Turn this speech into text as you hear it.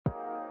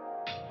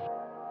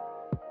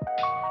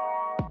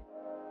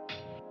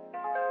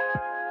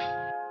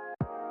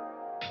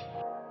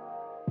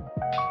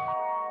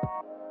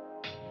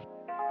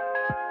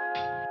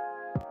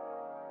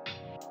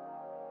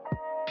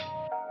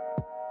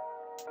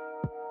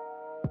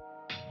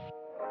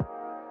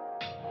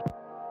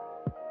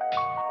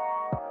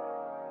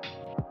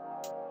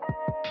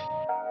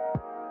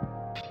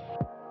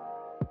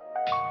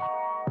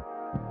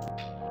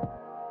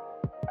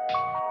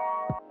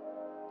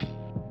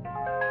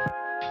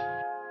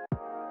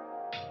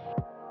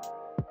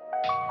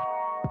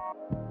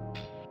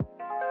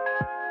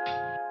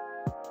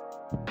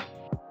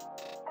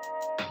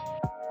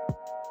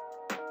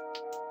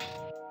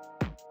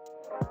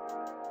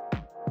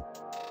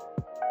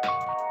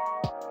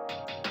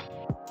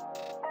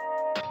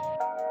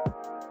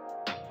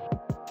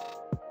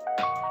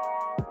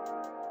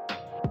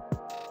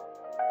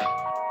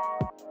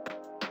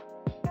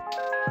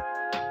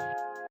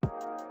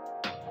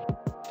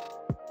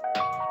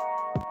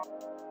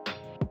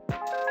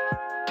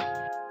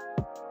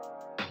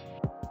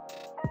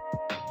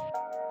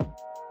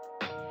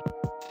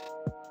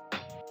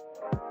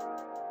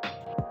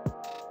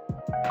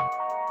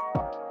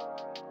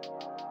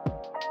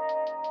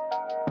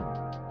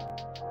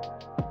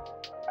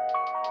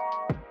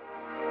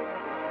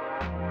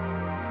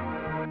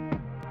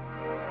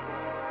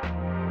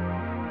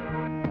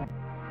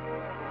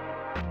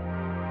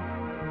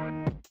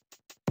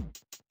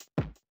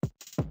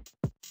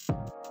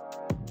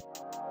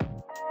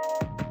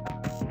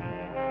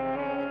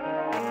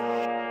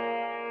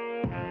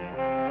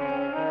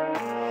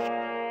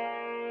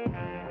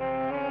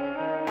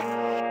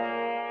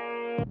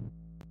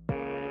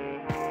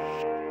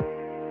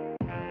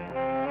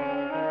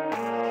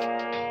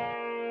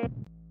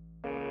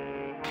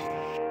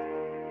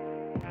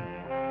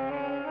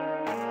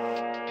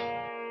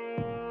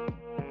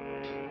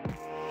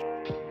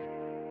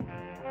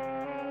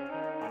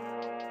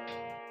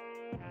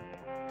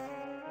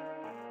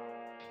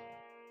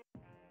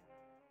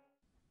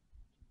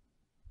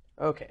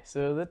Okay,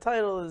 so the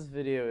title of this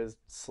video is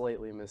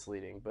slightly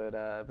misleading, but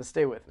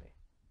stay with me.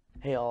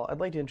 Hey all,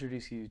 I'd like to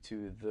introduce you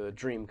to the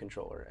Dream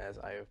Controller, as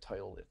I have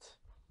titled it.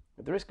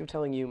 At the risk of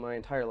telling you my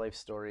entire life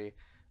story,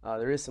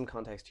 there is some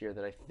context here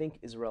that I think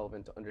is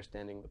relevant to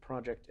understanding the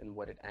project and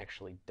what it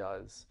actually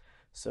does.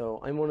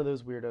 So I'm one of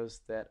those weirdos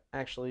that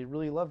actually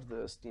really loved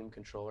the Steam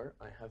controller.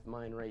 I have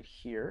mine right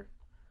here.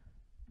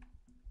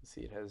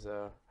 See, it has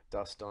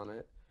dust on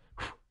it.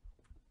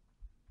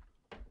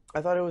 I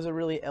thought it was a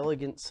really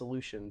elegant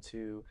solution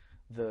to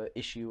the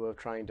issue of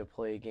trying to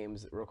play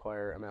games that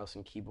require a mouse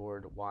and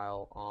keyboard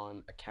while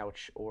on a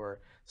couch or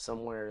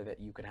somewhere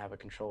that you could have a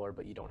controller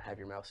but you don't have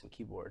your mouse and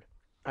keyboard.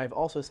 I've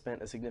also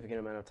spent a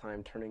significant amount of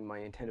time turning my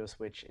Nintendo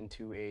Switch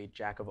into a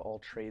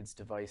jack-of-all-trades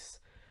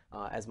device.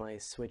 As my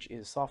Switch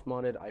is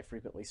soft-modded, I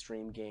frequently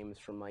stream games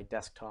from my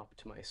desktop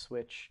to my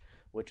Switch,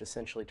 which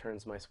essentially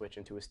turns my Switch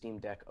into a Steam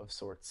Deck of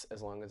sorts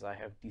as long as I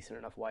have decent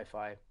enough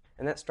Wi-Fi.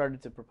 And that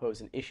started to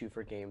propose an issue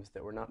for games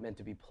that were not meant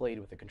to be played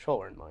with a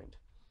controller in mind.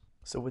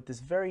 So with this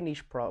very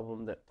niche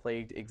problem that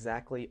plagued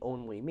exactly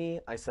only me,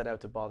 I set out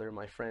to bother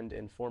my friend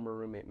and former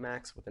roommate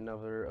Max with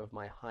another of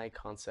my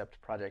high-concept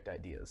project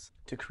ideas,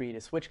 to create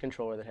a Switch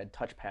controller that had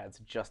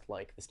touchpads just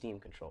like the Steam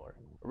controller.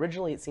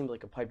 Originally it seemed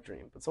like a pipe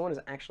dream, but someone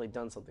has actually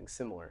done something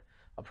similar,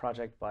 a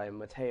project by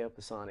Matteo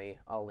Pisani,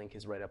 I'll link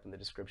his write-up in the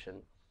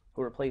description,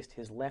 who replaced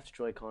his left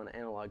Joy-Con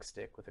analog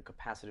stick with a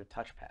capacitive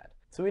touchpad.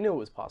 So we knew it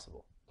was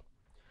possible.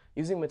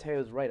 Using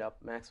Matteo's write-up,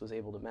 Max was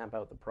able to map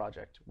out the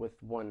project with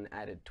one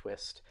added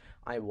twist.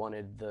 I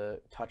wanted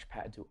the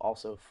touchpad to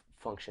also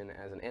function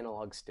as an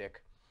analog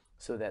stick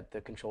so that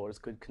the controllers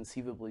could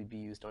conceivably be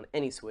used on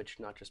any Switch,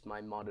 not just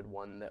my modded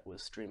one that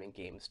was streaming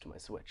games to my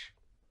Switch.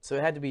 So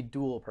it had to be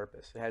dual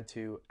purpose. It had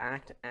to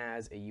act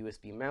as a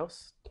USB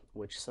mouse,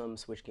 which some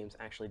Switch games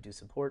actually do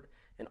support,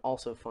 and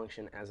also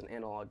function as an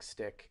analog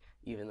stick,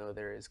 even though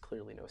there is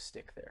clearly no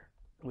stick there.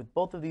 With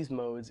both of these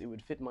modes, it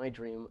would fit my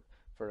dream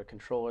for a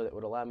controller that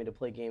would allow me to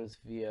play games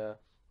via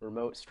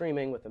remote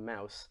streaming with a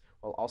mouse,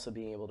 while also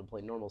being able to play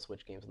normal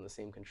Switch games on the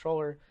same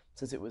controller,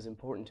 since it was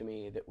important to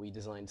me that we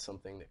designed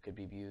something that could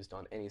be used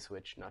on any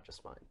Switch, not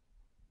just mine.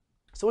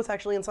 So what's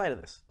actually inside of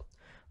this?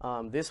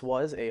 This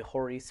was a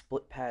Hori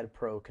Splitpad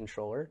Pro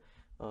controller,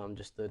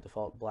 just the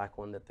default black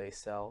one that they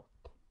sell.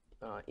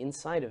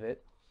 Inside of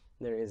it,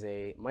 there is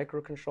a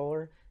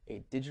microcontroller,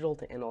 a digital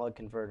to analog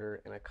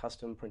converter, and a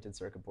custom printed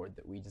circuit board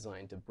that we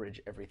designed to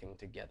bridge everything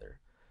together.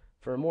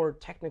 For a more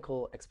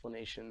technical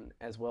explanation,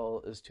 as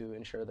well as to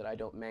ensure that I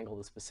don't mangle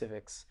the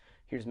specifics,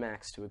 here's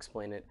Max to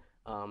explain it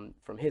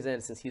from his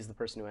end, since he's the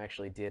person who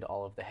actually did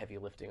all of the heavy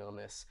lifting on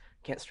this.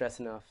 Can't stress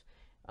enough,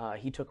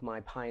 he took my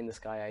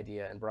pie-in-the-sky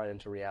idea and brought it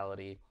into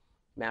reality,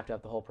 mapped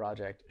out the whole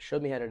project,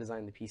 showed me how to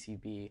design the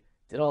PCB,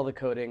 did all the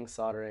coding,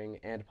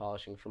 soldering, and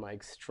polishing for my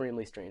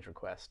extremely strange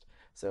request.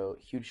 So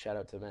huge shout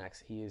out to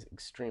Max, he is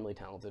extremely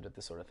talented at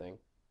this sort of thing.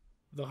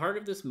 The heart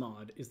of this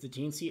mod is the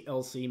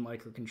GNC-LC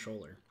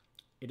microcontroller.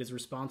 It is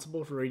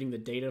responsible for reading the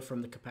data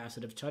from the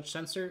capacitive touch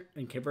sensor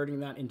and converting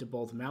that into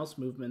both mouse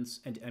movements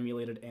and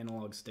emulated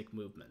analog stick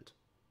movement.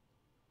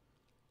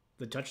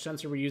 The touch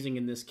sensor we're using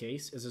in this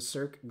case is a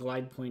Circ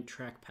GlidePoint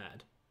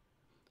trackpad.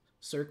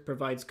 Circ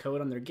provides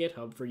code on their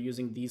GitHub for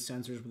using these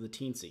sensors with a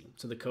Teensy,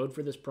 so the code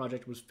for this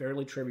project was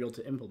fairly trivial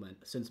to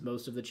implement since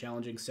most of the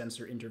challenging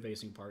sensor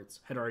interfacing parts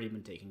had already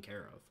been taken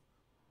care of.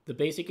 The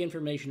basic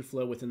information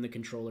flow within the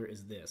controller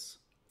is this.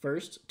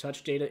 First,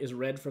 touch data is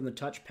read from the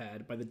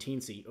touchpad by the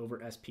Teensy over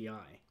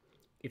SPI.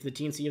 If the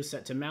Teensy is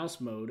set to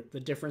mouse mode, the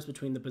difference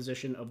between the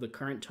position of the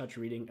current touch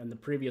reading and the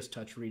previous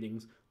touch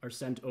readings are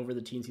sent over the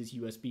Teensy's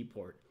USB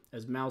port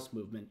as mouse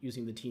movement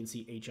using the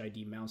Teensy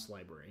HID mouse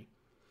library.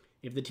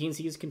 If the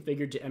Teensy is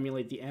configured to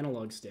emulate the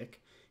analog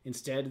stick,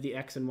 instead the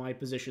X and Y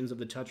positions of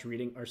the touch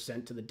reading are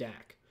sent to the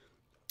DAC.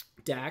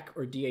 DAC,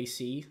 or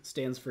DAC,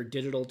 stands for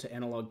Digital to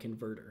Analog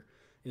Converter.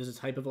 It is a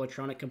type of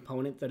electronic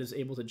component that is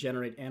able to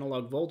generate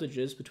analog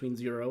voltages between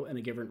 0 and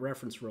a given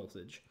reference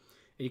voltage.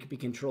 It can be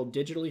controlled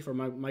digitally from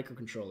a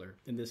microcontroller,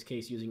 in this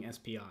case using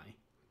SPI.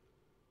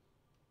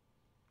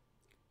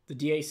 The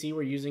DAC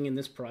we're using in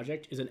this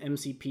project is an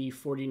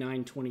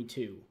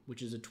MCP4922,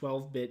 which is a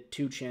 12-bit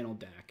 2-channel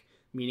DAC,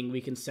 meaning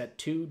we can set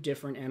 2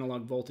 different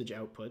analog voltage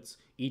outputs,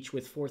 each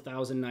with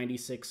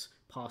 4096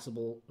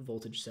 possible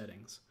voltage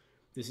settings.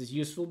 This is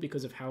useful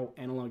because of how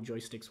analog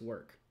joysticks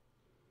work.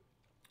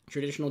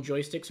 Traditional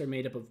joysticks are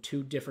made up of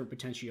 2 different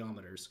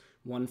potentiometers,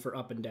 one for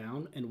up and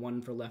down and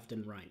one for left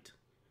and right.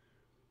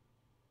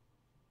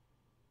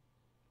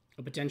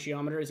 A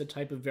potentiometer is a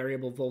type of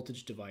variable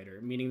voltage divider,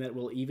 meaning that it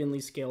will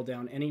evenly scale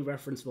down any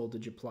reference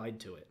voltage applied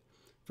to it.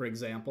 For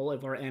example,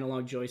 if our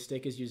analog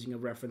joystick is using a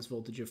reference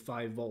voltage of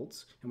 5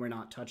 volts and we're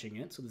not touching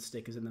it, so the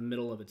stick is in the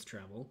middle of its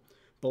travel,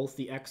 both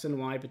the X and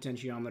Y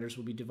potentiometers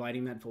will be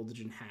dividing that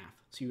voltage in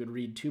half, so you would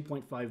read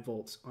 2.5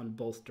 volts on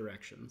both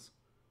directions.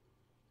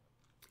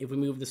 If we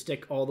move the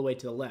stick all the way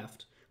to the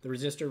left, the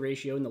resistor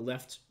ratio in the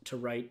left to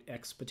right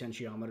X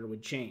potentiometer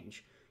would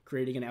change,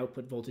 creating an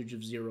output voltage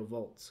of 0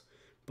 volts.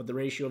 But the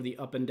ratio of the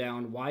up and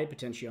down Y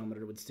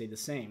potentiometer would stay the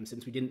same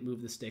since we didn't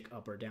move the stick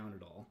up or down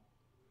at all.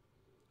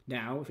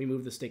 Now, if we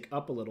move the stick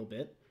up a little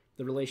bit,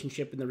 the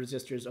relationship in the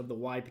resistors of the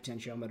Y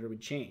potentiometer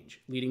would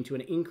change, leading to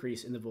an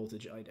increase in the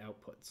voltage it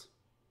outputs.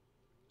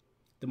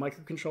 The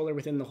microcontroller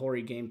within the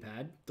Hori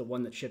gamepad, the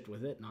one that shipped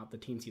with it, not the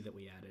Teensy that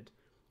we added,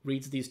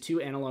 reads these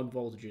 2 analog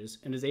voltages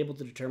and is able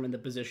to determine the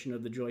position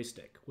of the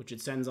joystick, which it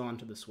sends on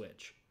to the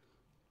switch.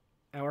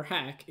 Our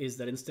hack is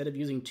that instead of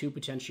using 2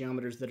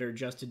 potentiometers that are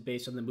adjusted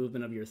based on the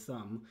movement of your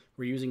thumb,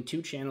 we're using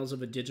 2 channels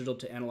of a digital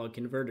to analog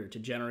converter to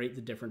generate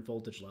the different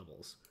voltage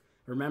levels.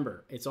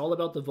 Remember, it's all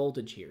about the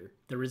voltage here.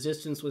 The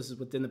resistances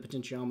within the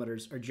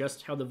potentiometers are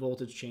just how the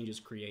voltage change is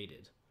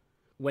created.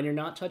 When you're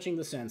not touching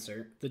the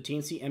sensor, the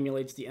Teensy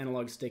emulates the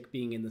analog stick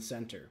being in the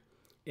center.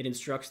 It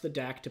instructs the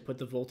DAC to put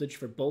the voltage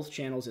for both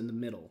channels in the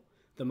middle.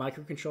 The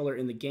microcontroller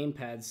in the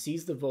gamepad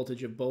sees the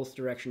voltage of both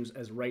directions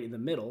as right in the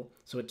middle,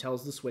 so it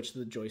tells the switch that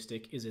the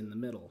joystick is in the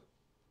middle.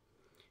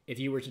 If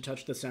you were to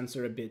touch the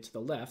sensor a bit to the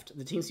left,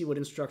 the Teensy would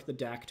instruct the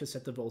DAC to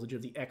set the voltage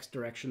of the X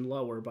direction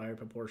lower by a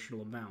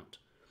proportional amount.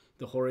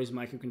 The Hori's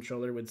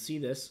microcontroller would see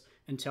this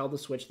and tell the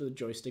switch that the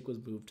joystick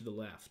was moved to the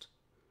left.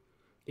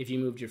 If you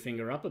moved your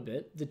finger up a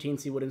bit, the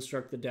Teensy would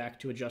instruct the DAC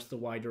to adjust the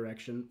Y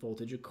direction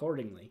voltage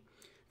accordingly.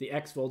 The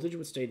X voltage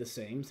would stay the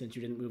same since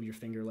you didn't move your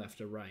finger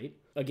left or right.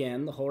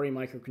 Again, the Hori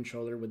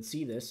microcontroller would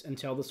see this and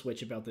tell the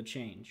switch about the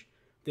change.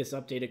 This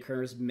update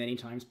occurs many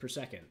times per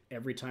second,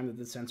 every time that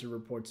the sensor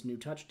reports new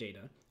touch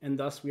data, and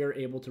thus we are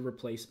able to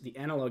replace the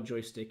analog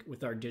joystick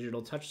with our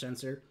digital touch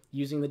sensor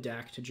using the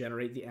DAC to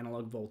generate the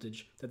analog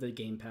voltage that the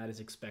gamepad is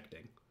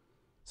expecting.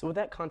 So with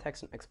that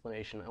context and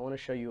explanation, I want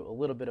to show you a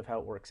little bit of how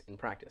it works in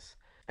practice.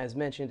 As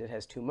mentioned, it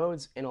has 2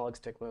 modes, analog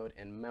stick mode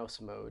and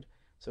mouse mode.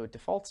 So it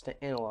defaults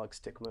to analog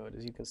stick mode.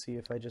 As you can see,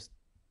 if I just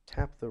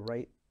tap the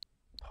right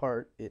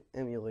part, it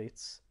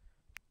emulates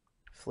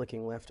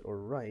flicking left or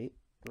right,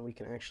 and we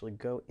can actually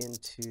go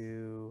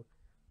into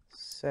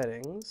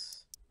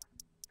settings,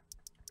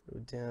 go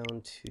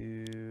down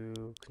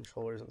to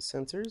controllers and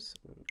sensors,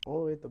 and all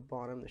the way at the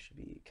bottom there should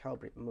be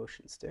calibrate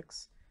motion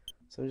sticks.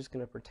 So I'm just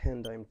going to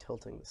pretend I'm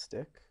tilting the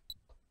stick,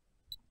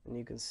 and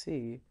you can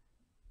see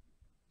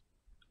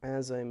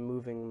as I'm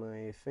moving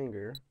my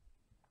finger,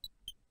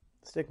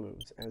 the stick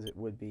moves as it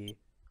would be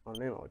on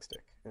an analog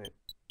stick, and it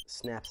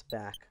snaps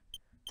back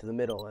to the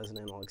middle as an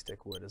analog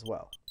stick would as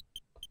well.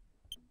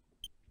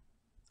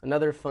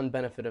 Another fun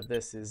benefit of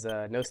this is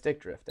no stick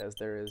drift, as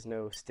there is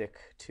no stick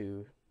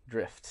to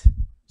drift.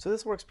 So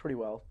this works pretty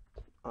well.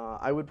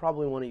 I would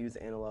probably want to use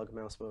analog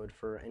mouse mode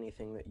for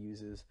anything that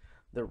uses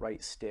the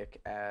right stick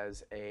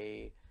as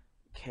a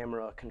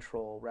camera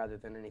control rather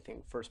than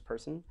anything first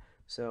person.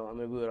 So I'm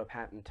going to boot up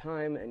Hat in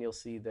Time, and you'll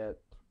see that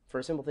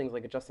for simple things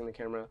like adjusting the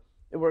camera,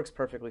 it works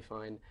perfectly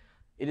fine.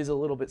 It is a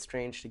little bit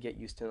strange to get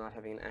used to not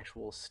having an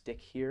actual stick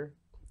here,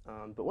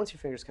 but once your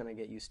fingers kind of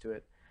get used to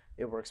it,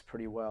 it works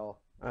pretty well.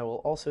 I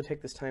will also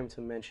take this time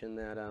to mention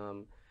that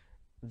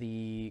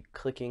the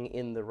clicking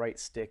in the right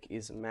stick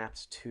is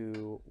mapped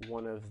to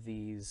one of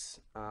these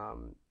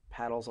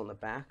paddles on the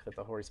back that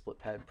the Hori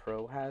Splitpad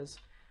Pro has,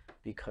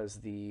 because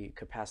the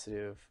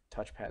capacitive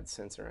touchpad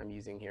sensor I'm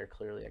using here,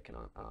 clearly I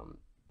cannot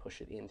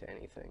push it into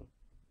anything.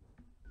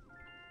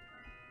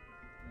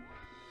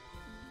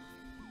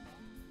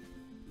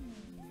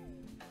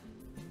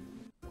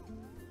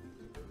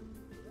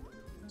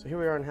 So here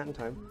we are in Hat in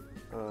Time.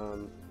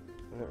 I'm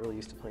not really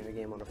used to playing a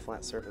game on a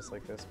flat surface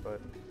like this,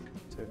 but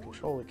to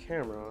control the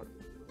camera,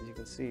 as you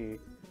can see,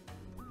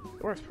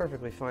 it works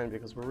perfectly fine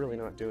because we're really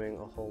not doing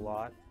a whole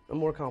lot. A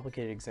more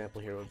complicated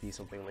example here would be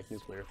something like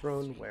Nuclear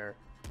Throne, where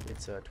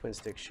it's a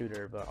twin-stick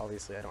shooter, but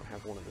obviously I don't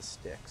have one of the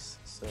sticks.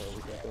 So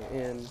we can go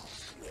in,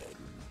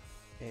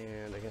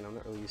 and again, I'm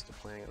not really used to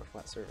playing on a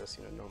flat surface.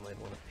 You know, normally I'd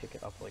want to pick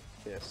it up like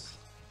this,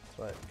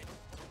 but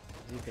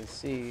as you can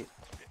see,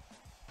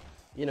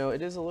 you know,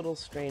 it is a little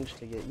strange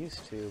to get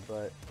used to,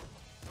 but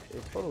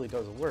it totally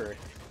does work.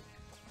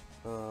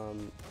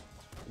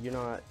 You're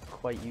not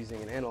quite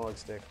using an analog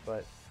stick,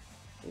 but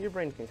your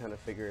brain can kind of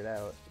figure it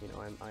out. You know,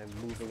 I'm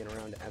moving it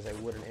around as I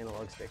would an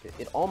analog stick.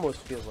 It almost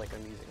feels like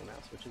I'm using a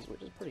mouse, which is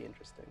pretty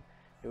interesting.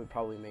 It would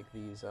probably make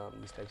these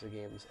types of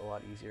games a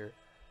lot easier.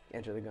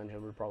 Enter the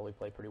Gungeon would probably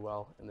play pretty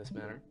well in this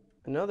manner.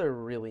 Another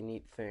really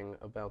neat thing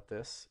about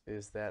this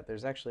is that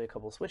there's actually a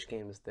couple Switch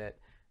games that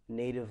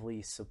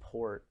natively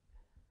support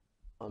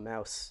a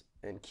mouse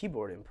and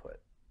keyboard input.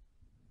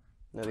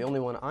 Now the only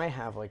one I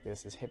have like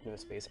this is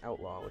Hypnospace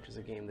Outlaw, which is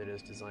a game that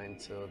is designed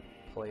to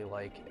play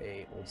like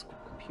a old school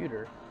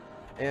computer.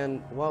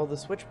 And while the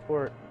Switch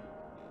port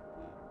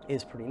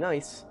is pretty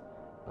nice,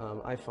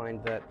 I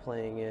find that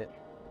playing it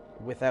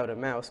without a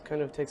mouse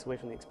kind of takes away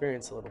from the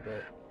experience a little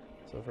bit.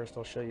 So first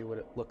I'll show you what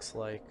it looks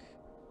like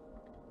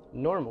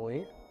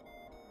normally.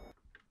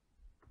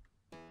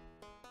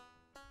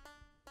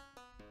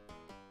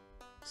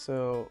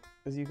 So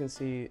as you can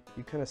see,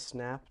 you kind of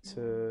snap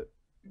to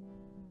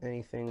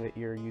anything that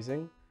you're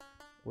using.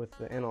 With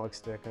the analog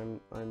stick,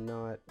 I'm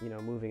not, you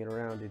know, moving it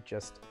around. It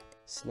just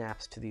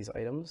snaps to these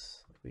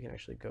items. We can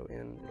actually go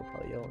in. It'll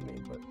probably yell at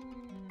me, but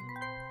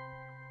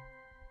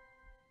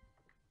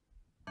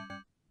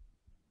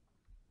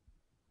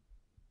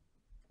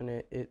and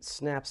it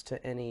snaps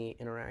to any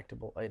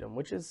interactable item,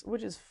 which is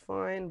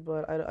fine,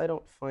 but I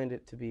don't find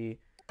it to be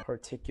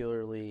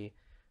particularly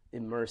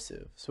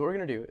immersive. So what we're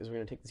gonna do is we're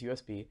gonna take this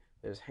USB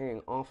that is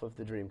hanging off of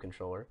the Dream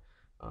controller.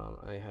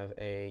 I have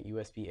a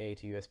USB-A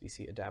to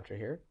USB-C adapter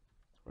here.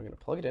 We're going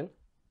to plug it in.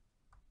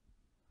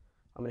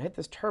 I'm going to hit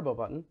this turbo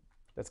button.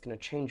 That's going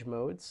to change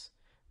modes.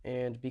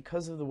 And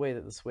because of the way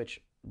that the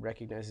Switch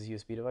recognizes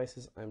USB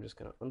devices, I'm just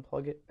going to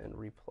unplug it and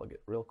replug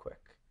it real quick.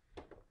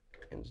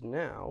 And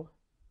now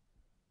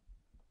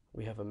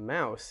we have a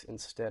mouse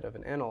instead of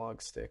an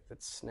analog stick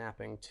that's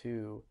snapping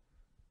to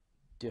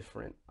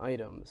different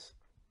items,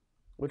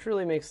 which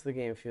really makes the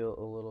game feel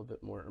a little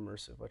bit more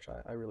immersive, which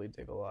I really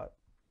dig a lot.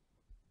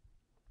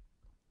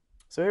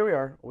 So here we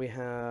are. We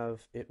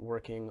have it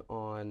working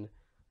on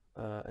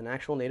an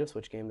actual native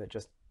Switch game that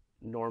just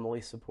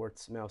normally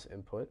supports mouse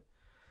input.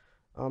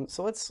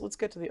 So let's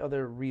get to the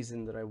other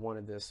reason that I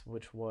wanted this,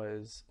 which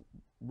was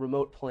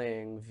remote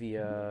playing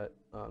via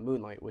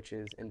Moonlight, which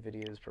is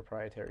NVIDIA's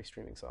proprietary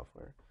streaming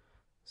software.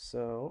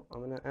 So I'm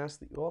going to ask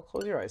that you all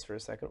close your eyes for a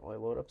second while I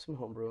load up some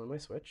homebrew on my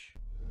Switch.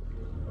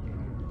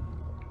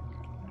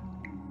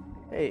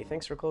 Hey,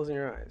 thanks for closing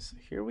your eyes.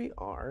 Here we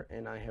are,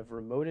 and I have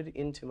remoted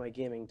into my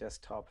gaming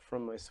desktop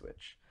from my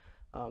Switch.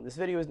 This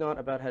video is not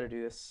about how to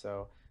do this,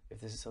 so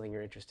if this is something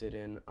you're interested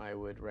in, I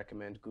would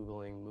recommend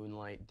Googling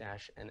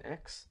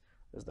Moonlight-NX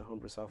as the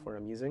homebrew software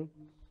I'm using.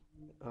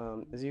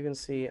 As you can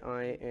see,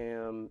 I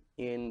am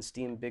in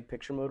Steam Big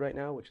Picture mode right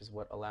now, which is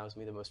what allows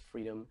me the most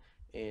freedom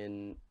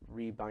in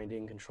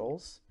rebinding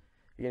controls.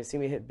 You're going to see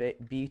me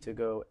hit B to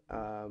go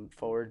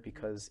forward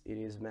because it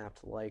is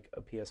mapped like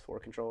a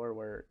PS4 controller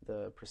where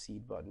the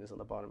proceed button is on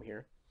the bottom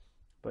here.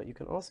 But you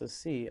can also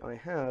see I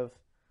have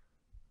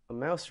a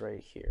mouse right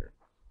here.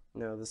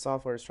 Now the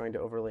software is trying to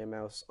overlay a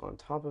mouse on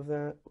top of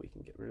that. We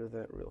can get rid of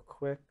that real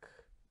quick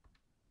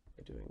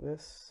by doing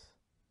this.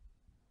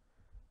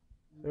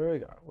 There we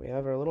go. We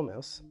have our little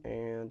mouse,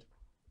 and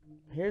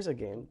here's a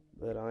game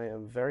that I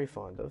am very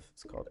fond of.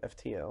 It's called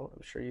FTL.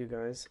 I'm sure you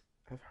guys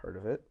have heard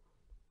of it.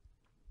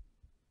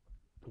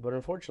 But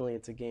unfortunately,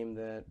 it's a game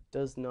that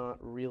does not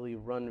really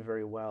run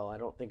very well. I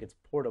don't think it's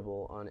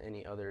portable on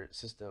any other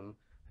system.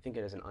 I think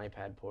it has an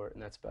iPad port,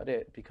 and that's about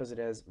it, because it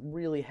has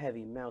really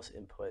heavy mouse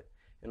input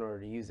in order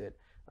to use it.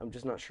 I'm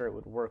just not sure it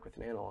would work with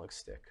an analog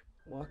stick.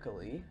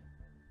 Luckily,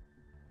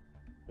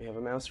 we have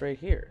a mouse right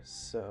here,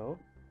 so...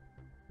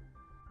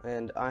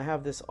 And I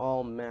have this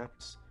all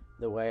mapped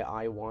the way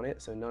I want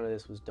it, so none of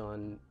this was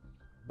done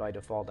by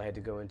default. I had to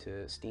go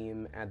into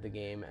Steam, add the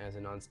game as a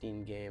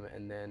non-Steam game,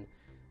 and then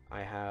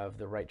I have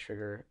the right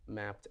trigger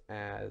mapped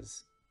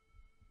as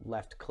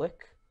left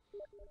click,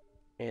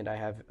 and I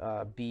have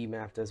B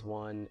mapped as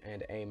 1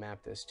 and A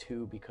mapped as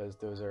 2 because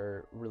those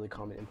are really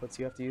common inputs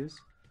you have to use.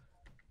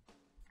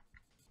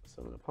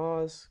 So I'm going to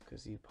pause,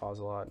 because you pause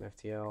a lot in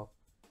FTL,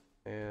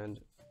 and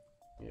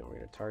we're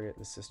going to target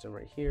the system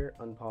right here,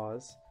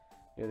 unpause.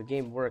 The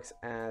game works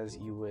as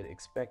you would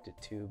expect it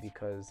to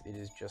because it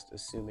is just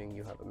assuming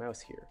you have a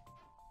mouse here,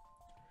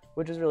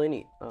 which is really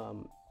neat.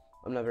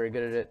 I'm not very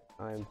good at it.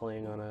 I'm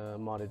playing on a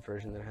modded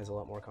version that has a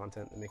lot more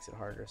content that makes it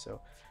harder, so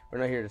we're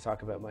not here to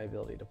talk about my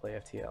ability to play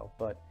FTL,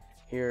 but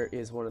here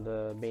is one of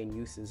the main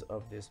uses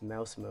of this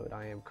mouse mode.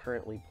 I am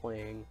currently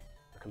playing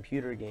a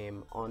computer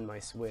game on my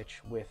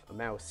Switch with a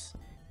mouse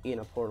in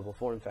a portable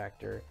form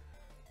factor,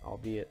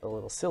 albeit a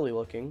little silly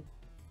looking,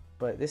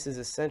 but this is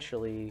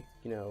essentially,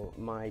 you know,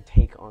 my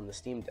take on the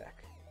Steam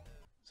Deck.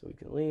 So we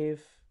can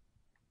leave.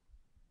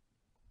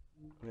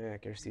 My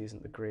accuracy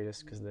isn't the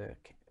greatest because the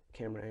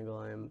camera angle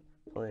I am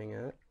playing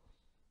at.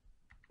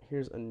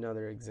 Here's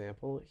another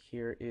example.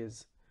 Here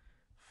is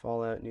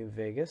Fallout New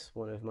Vegas,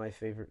 one of my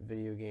favorite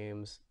video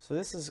games. So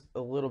this is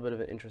a little bit of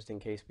an interesting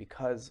case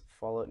because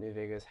Fallout New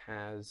Vegas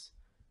has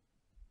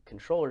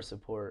controller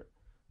support,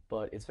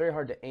 but it's very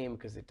hard to aim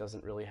because it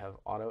doesn't really have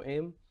auto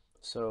aim.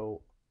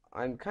 So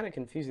I'm kind of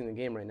confusing the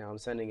game right now. I'm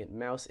sending it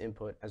mouse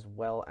input as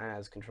well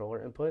as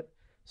controller input.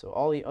 So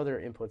all the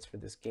other inputs for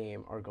this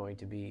game are going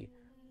to be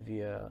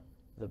via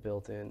the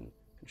built-in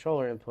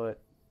controller input,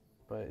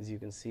 but as you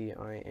can see,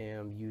 I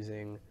am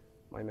using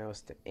my mouse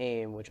to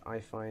aim, which I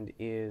find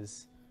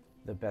is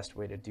the best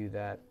way to do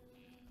that.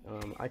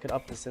 I could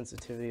up the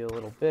sensitivity a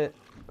little bit.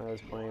 I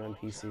was playing on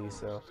PC,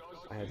 so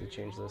I had to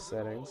change those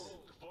settings.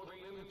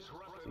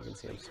 As you can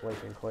see, I'm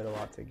swiping quite a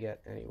lot to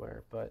get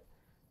anywhere, but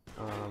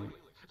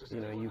you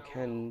know, you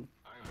can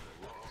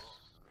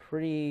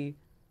pretty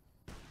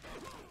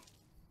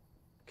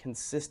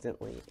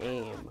consistently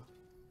aim.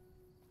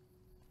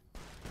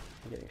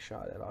 I'm getting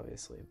shot at,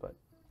 obviously, but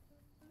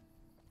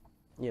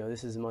you know,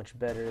 this is much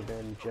better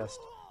than just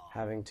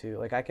having to,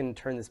 like, I can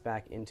turn this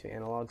back into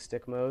analog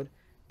stick mode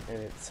and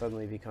it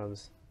suddenly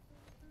becomes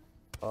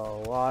a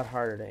lot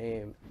harder to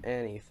aim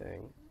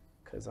anything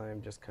because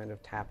I'm just kind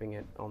of tapping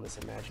it on this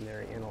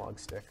imaginary analog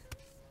stick.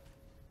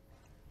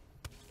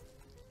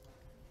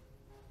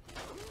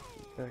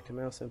 Back to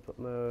mouse input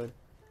mode,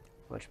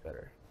 much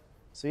better.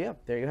 So yeah,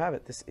 there you have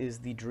it. This is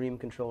the Dream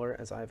controller,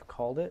 as I've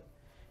called it.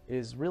 It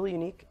is really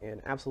unique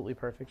and absolutely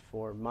perfect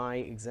for my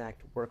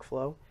exact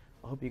workflow.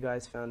 I hope you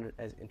guys found it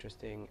as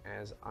interesting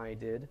as I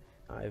did.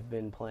 I've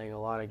been playing a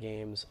lot of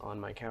games on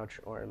my couch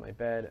or in my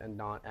bed and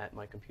not at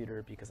my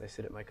computer because I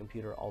sit at my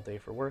computer all day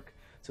for work,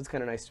 so it's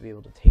kind of nice to be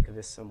able to take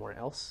this somewhere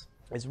else.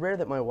 It's rare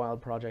that my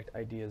wild project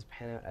ideas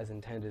pan out as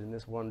intended, and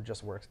this one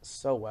just works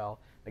so well.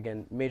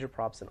 Again, major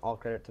props and all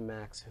credit to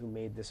Max, who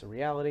made this a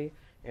reality,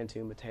 and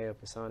to Matteo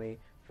Pisani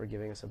for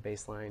giving us a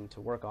baseline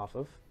to work off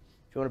of.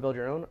 If you want to build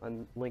your own,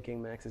 I'm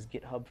linking Max's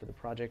GitHub for the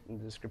project in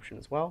the description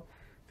as well.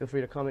 Feel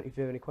free to comment if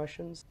you have any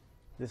questions.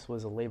 This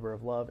was a labor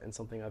of love and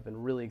something I've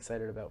been really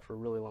excited about for a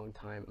really long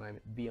time, and I'm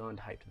beyond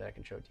hyped that I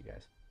can show it to you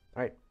guys.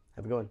 All right,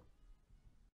 have a good one.